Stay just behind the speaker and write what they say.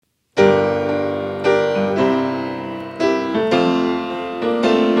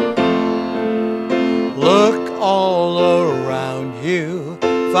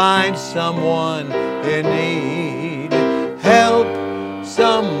someone in need. Help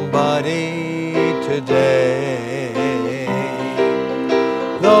somebody today.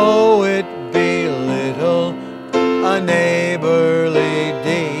 Though it be little, a neighborly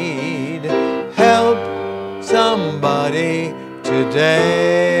deed. Help somebody today.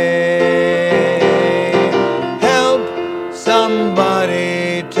 Help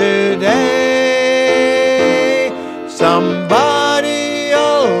somebody today. Somebody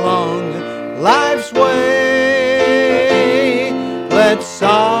along life's way. Let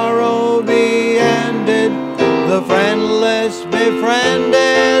sorrow be ended, the friendless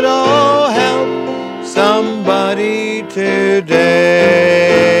befriended. Oh, help somebody today.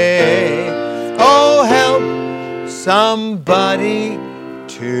 Oh, help somebody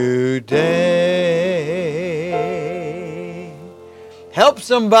today. Help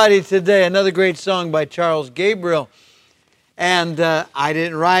somebody today. Another great song by Charles Gabriel. And I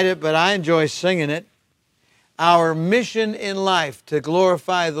didn't write it, but I enjoy singing it. Our mission in life to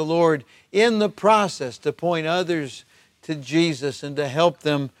glorify the Lord in the process, to point others to Jesus and to help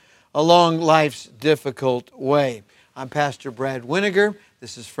them along life's difficult way. I'm Pastor Brad Winiger.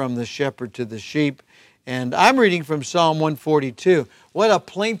 This is From the Shepherd to the Sheep. And I'm reading from Psalm 142. What a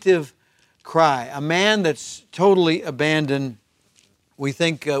plaintive cry. A man that's totally abandoned. We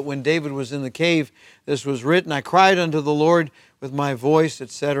think when David was in the cave, this was written, I cried unto the Lord with my voice,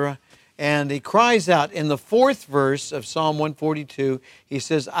 etc. And he cries out in the 4th verse of Psalm 142. He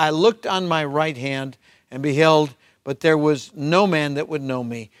says, I looked on my right hand and beheld, but there was no man that would know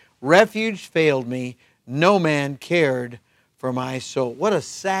me. Refuge failed me. No man cared for my soul. What a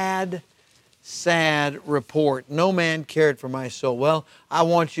sad, sad report. No man cared for my soul. Well, I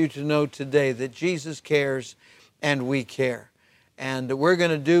want you to know today that Jesus cares and we care. And we're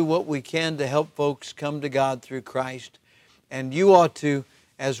going to do what we can to help folks come to God through Christ. And you ought to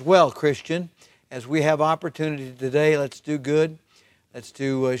as well, Christian. As we have opportunity today, let's do good. Let's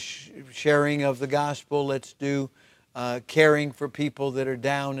do sharing of the gospel. Let's do caring for people that are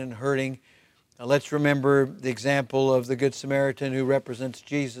down and hurting. Let's remember the example of the Good Samaritan who represents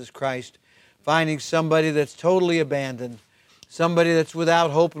Jesus Christ, finding somebody that's totally abandoned, somebody that's without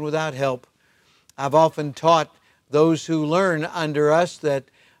hope and without help. I've often taught those who learn under us that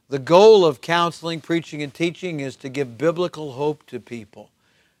the goal of counseling, preaching, and teaching is to give biblical hope to people.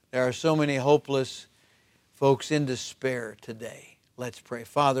 There are so many hopeless folks in despair today. Let's pray.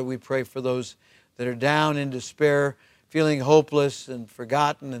 Father, we pray for those that are down in despair, feeling hopeless and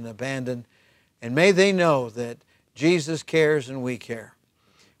forgotten and abandoned. And may they know that Jesus cares and we care.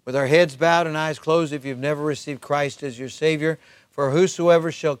 With our heads bowed and eyes closed, if you've never received Christ as your Savior, for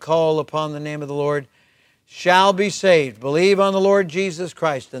whosoever shall call upon the name of the Lord shall be saved. Believe on the Lord Jesus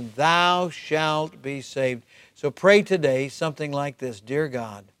Christ, and thou shalt be saved. So pray today something like this. Dear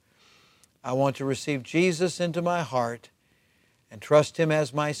God, I want to receive Jesus into my heart and trust Him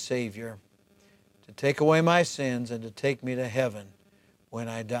as my Savior to take away my sins and to take me to heaven when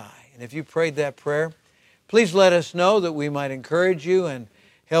I die. And if you prayed that prayer, please let us know that we might encourage you and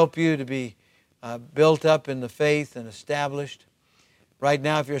help you to be built up in the faith and established. Right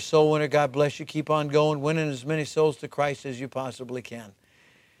now, if you're a soul winner, God bless you. Keep on going, winning as many souls to Christ as you possibly can.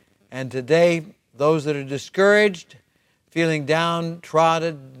 And today, those that are discouraged, feeling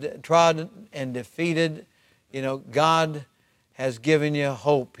downtrodden and defeated, God has given you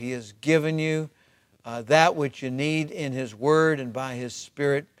hope. He has given you that which you need in His Word and by His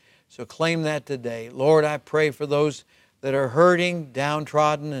Spirit. So claim that today. Lord, I pray for those that are hurting,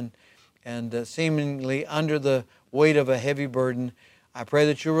 downtrodden, and seemingly under the weight of a heavy burden. I pray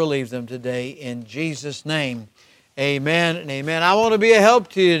that you relieve them today in Jesus' name. Amen and amen. I want to be a help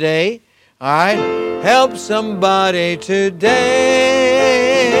to you today. All right? Help somebody today.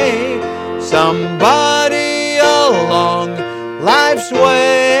 Somebody along life's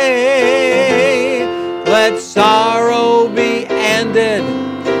way. Let sorrow be ended,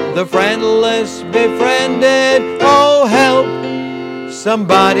 the friendless befriended. Oh, help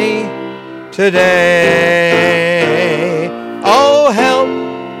somebody today. Oh, help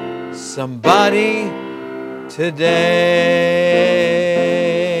somebody today.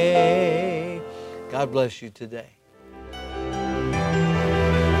 God bless you today.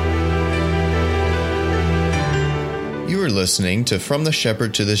 You are listening to From the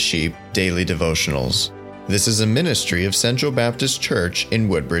Shepherd to the Sheep Daily Devotionals. This is a ministry of Central Baptist Church in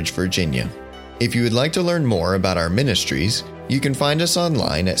Woodbridge, Virginia. If you would like to learn more about our ministries, you can find us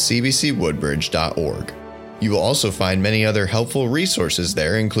online at cbcwoodbridge.org. You will also find many other helpful resources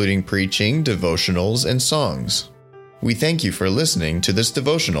there, including preaching, devotionals, and songs. We thank you for listening to this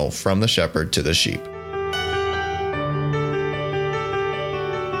devotional From the Shepherd to the Sheep.